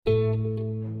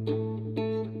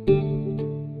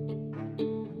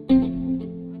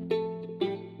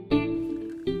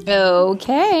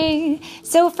Okay,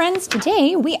 so friends,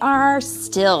 today we are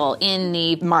still in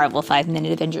the Marvel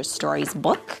 5-Minute Avengers Stories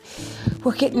book.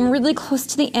 We're getting really close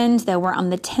to the end, though. We're on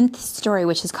the 10th story,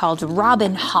 which is called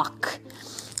Robin Hawk.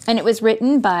 And it was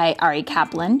written by Ari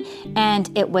Kaplan,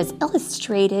 and it was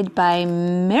illustrated by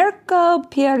Mirko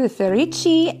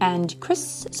Pierferici and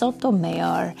Chris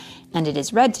Sotomayor. And it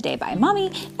is read today by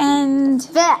Mommy and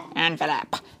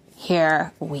Philip.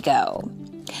 Here we go.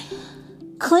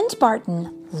 Clint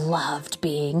Barton loved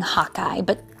being Hawkeye,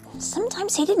 but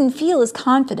sometimes he didn't feel as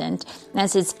confident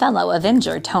as his fellow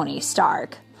Avenger, Tony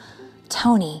Stark.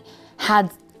 Tony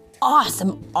had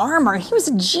awesome armor. He was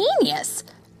a genius.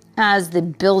 As the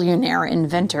billionaire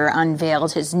inventor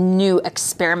unveiled his new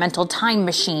experimental time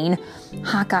machine,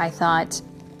 Hawkeye thought,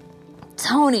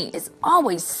 Tony is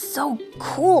always so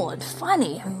cool and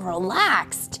funny and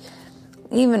relaxed,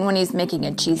 even when he's making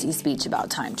a cheesy speech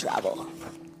about time travel.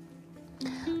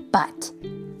 But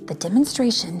the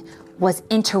demonstration was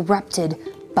interrupted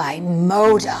by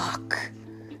MODOK.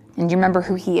 And you remember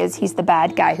who he is? He's the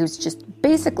bad guy who's just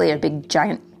basically a big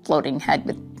giant floating head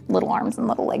with little arms and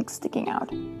little legs sticking out.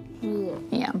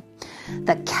 Yeah.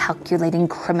 The calculating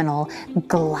criminal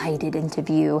glided into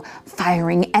view,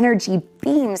 firing energy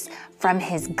beams from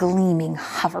his gleaming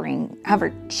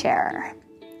hover chair.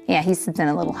 Yeah, he sits in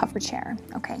a little hover chair.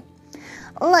 Okay.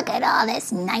 Look at all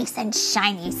this nice and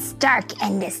shiny Stark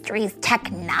Industries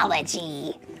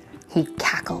technology, he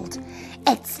cackled.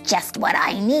 It's just what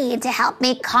I need to help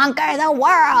me conquer the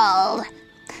world.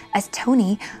 As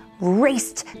Tony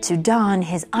raced to don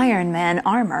his Iron Man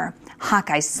armor,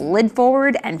 Hawkeye slid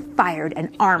forward and fired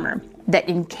an armor that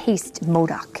encased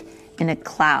MODOK in a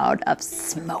cloud of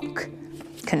smoke,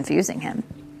 confusing him.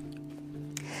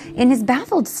 In his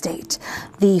baffled state,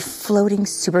 the floating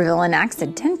supervillain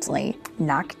accidentally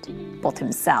knocked both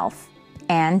himself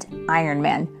and Iron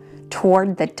Man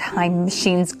toward the time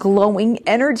machine's glowing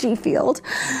energy field.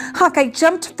 Hawkeye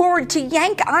jumped forward to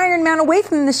yank Iron Man away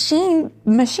from the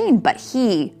machine, but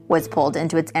he was pulled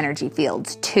into its energy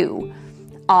fields too.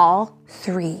 All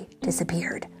three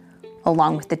disappeared,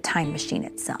 along with the time machine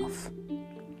itself.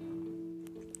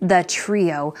 The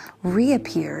trio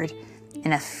reappeared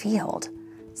in a field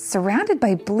surrounded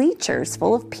by bleachers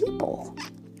full of people.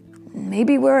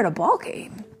 Maybe we're at a ball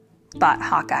game, thought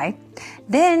Hawkeye.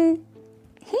 Then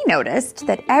he noticed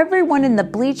that everyone in the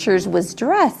bleachers was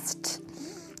dressed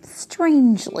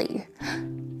strangely.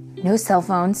 No cell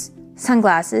phones,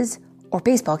 sunglasses, or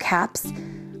baseball caps.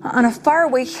 On a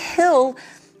faraway hill,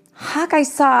 Hawkeye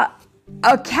saw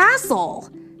a castle.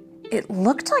 It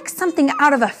looked like something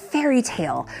out of a fairy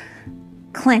tale.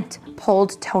 Clint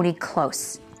pulled Tony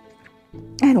close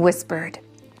and whispered,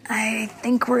 I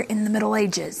think we're in the Middle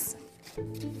Ages.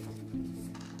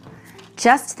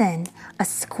 Just then, a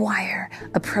squire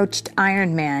approached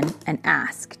Iron Man and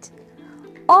asked,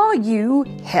 Are you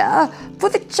here for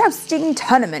the jousting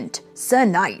tournament, Sir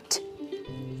Knight?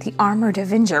 The armored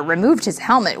Avenger removed his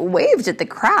helmet, waved at the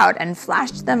crowd, and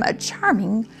flashed them a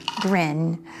charming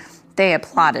grin. They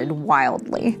applauded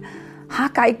wildly.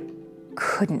 Hawkeye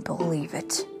couldn't believe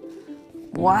it.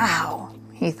 Wow,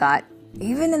 he thought.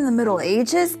 Even in the Middle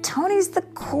Ages, Tony's the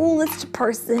coolest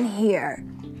person here.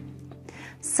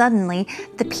 Suddenly,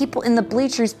 the people in the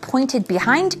bleachers pointed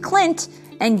behind Clint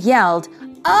and yelled,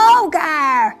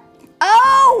 Ogre!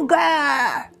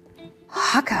 Ogre!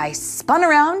 Hawkeye spun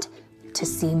around to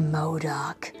see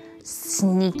MODOK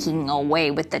sneaking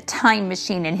away with the time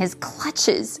machine in his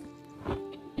clutches.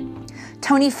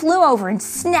 Tony flew over and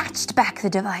snatched back the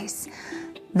device.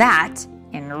 That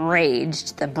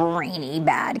enraged the brainy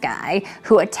bad guy,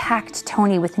 who attacked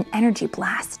Tony with an energy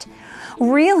blast.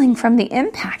 Reeling from the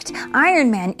impact,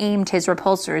 Iron Man aimed his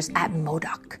repulsors at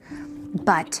MODOK.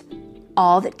 But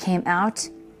all that came out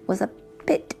was a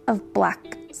bit of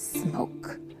black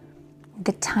smoke.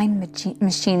 The time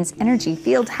machine's energy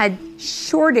field had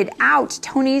shorted out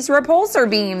Tony's repulsor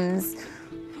beams.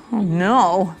 Oh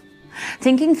no.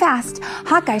 Thinking fast,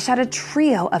 Hawkeye shot a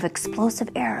trio of explosive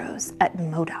arrows at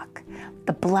MODOK.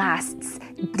 The blasts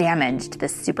damaged the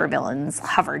supervillain's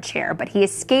hover chair, but he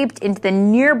escaped into the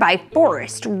nearby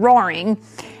forest, roaring,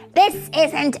 This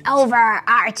isn't over,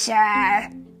 Archer!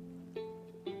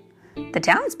 The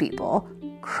townspeople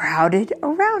crowded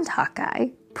around Hawkeye,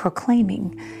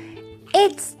 proclaiming,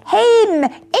 It's him!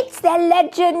 It's the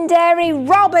legendary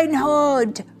Robin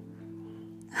Hood!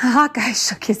 Hawkeye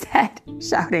shook his head,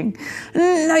 shouting,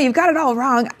 No, you've got it all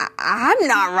wrong. I'm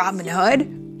not Robin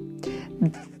Hood.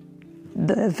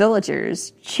 The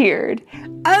villagers cheered.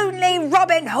 Only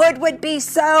Robin Hood would be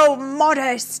so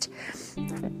modest.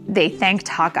 They thanked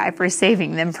Hawkeye for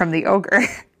saving them from the ogre.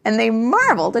 and they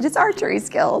marveled at his archery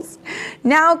skills.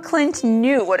 Now Clint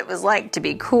knew what it was like to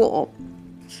be cool.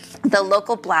 The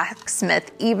local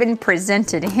blacksmith even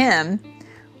presented him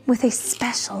with a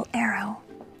special arrow.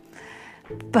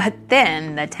 But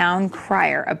then the town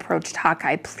crier approached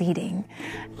Hawkeye pleading,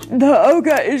 "The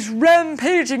ogre is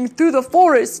rampaging through the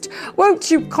forest.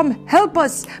 Won't you come help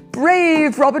us,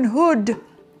 brave Robin Hood?"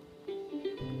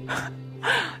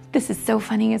 This is so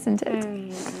funny, isn't it?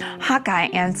 Hawkeye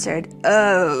answered,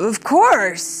 "Of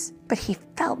course." But he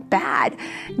felt bad.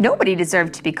 Nobody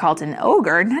deserved to be called an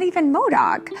ogre, not even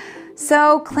MODOK.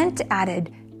 So Clint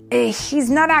added, "He's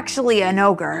not actually an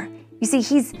ogre. You see,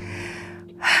 he's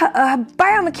a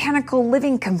biomechanical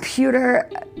living computer."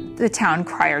 The town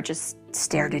crier just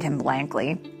stared at him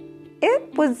blankly.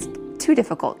 It was too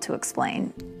difficult to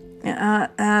explain.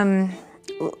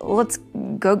 Let's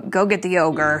go get the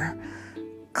ogre,"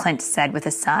 Clint said with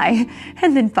a sigh,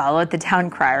 and then followed the town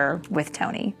crier with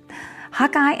Tony.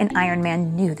 Hawkeye and Iron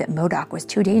Man knew that MODOK was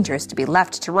too dangerous to be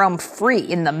left to roam free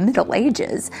in the Middle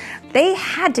Ages. They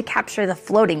had to capture the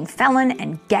floating felon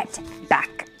and get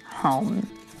back home.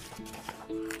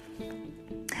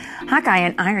 Hawkeye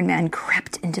and Iron Man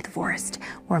crept into the forest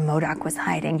where MODOK was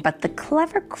hiding, but the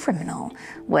clever criminal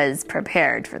was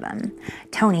prepared for them.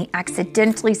 Tony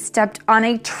accidentally stepped on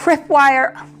a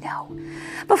tripwire. Oh no.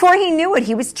 Before he knew it,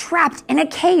 he was trapped in a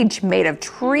cage made of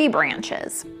tree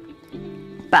branches.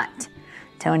 But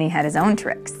Tony had his own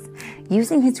tricks.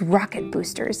 Using his rocket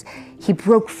boosters, he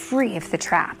broke free of the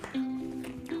trap.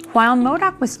 While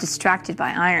MODOK was distracted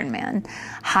by Iron Man,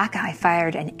 Hawkeye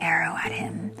fired an arrow at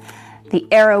him. The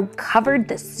arrow covered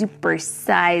the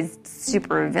super-sized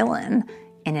supervillain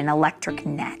in an electric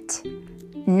net.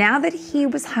 Now that he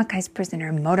was Hawkeye's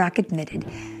prisoner, MODOK admitted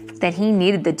that he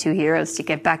needed the two heroes to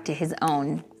get back to his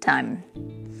own time.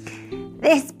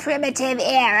 This primitive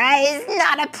era is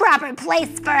not a proper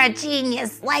place for a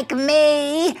genius like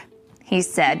me, he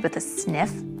said with a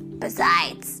sniff.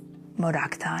 Besides,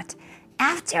 MODOK thought,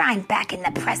 after I'm back in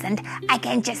the present, I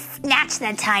can just snatch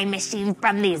the time machine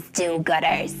from these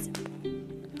do-gooders.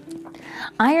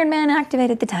 Iron Man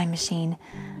activated the time machine.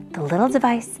 The little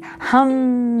device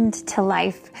hummed to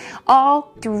life.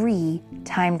 All three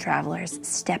time travelers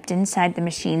stepped inside the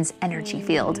machine's energy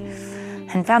field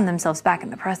and found themselves back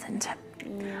in the present.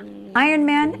 Iron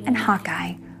Man and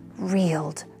Hawkeye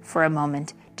reeled for a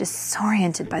moment,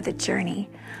 disoriented by the journey.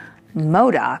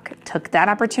 MODOK took that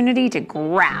opportunity to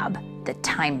grab the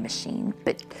time machine,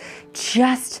 but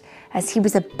just as he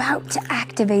was about to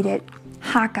activate it,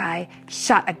 Hawkeye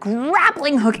shot a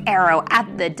grappling hook arrow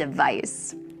at the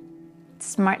device.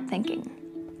 Smart thinking.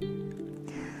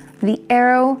 The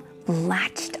arrow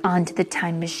latched onto the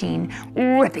time machine,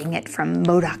 ripping it from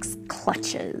MODOK's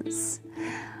clutches.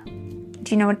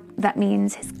 Do you know what that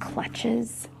means, his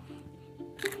clutches?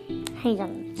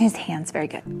 Hands. His hands, very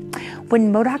good.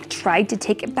 When MODOK tried to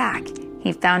take it back,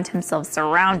 he found himself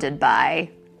surrounded by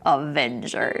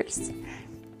Avengers.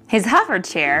 His hover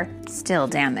chair, still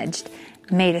damaged,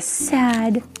 made a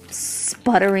sad,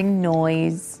 sputtering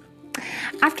noise.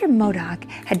 After MODOK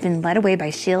had been led away by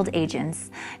S.H.I.E.L.D. agents,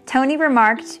 Tony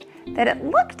remarked that it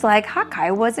looked like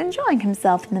Hawkeye was enjoying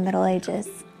himself in the Middle Ages.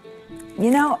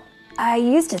 "You know, I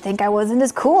used to think I wasn't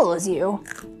as cool as you,"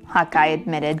 Hawkeye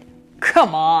admitted.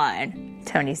 "Come on,"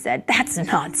 Tony said. "That's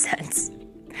nonsense."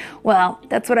 "Well,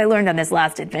 that's what I learned on this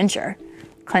last adventure,"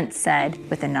 Clint said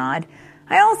with a nod.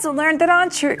 "I also learned that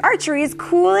archery is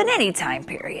cool in any time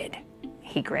period."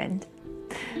 He grinned.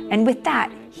 And with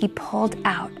that, he pulled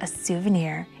out a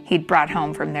souvenir he'd brought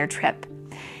home from their trip.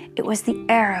 It was the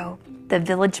arrow the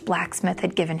village blacksmith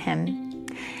had given him.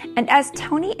 And as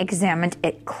Tony examined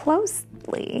it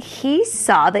closely, he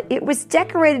saw that it was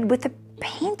decorated with a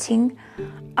painting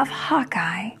of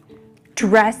Hawkeye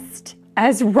dressed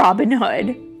as Robin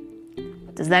Hood.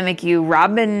 "Does that make you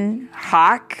Robin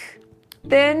Hawk,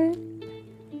 then?"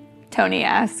 Tony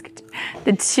asked.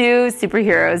 The two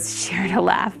superheroes shared a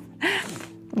laugh.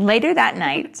 Later that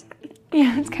night,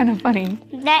 yeah, it's kind of funny.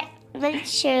 Let's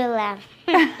sure laugh.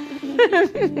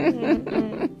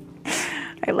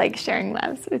 I like sharing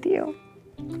laughs with you.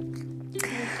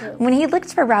 When he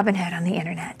looked for Robin Hood on the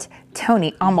internet,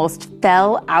 Tony almost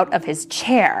fell out of his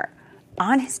chair.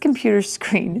 On his computer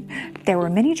screen, there were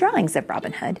many drawings of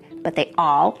Robin Hood, but they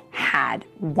all had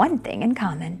one thing in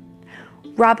common.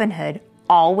 Robin Hood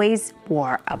always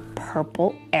wore a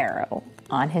purple arrow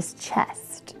on his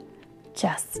chest,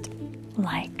 just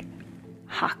like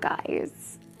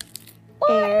Hawkeye's.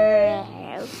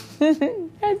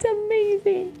 That's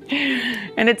amazing.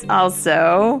 And it's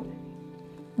also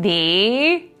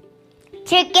the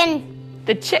chicken.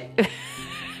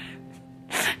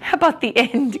 How about the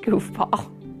end, goofball?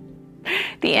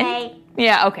 The end? Okay.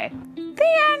 Yeah, okay. The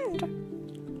end.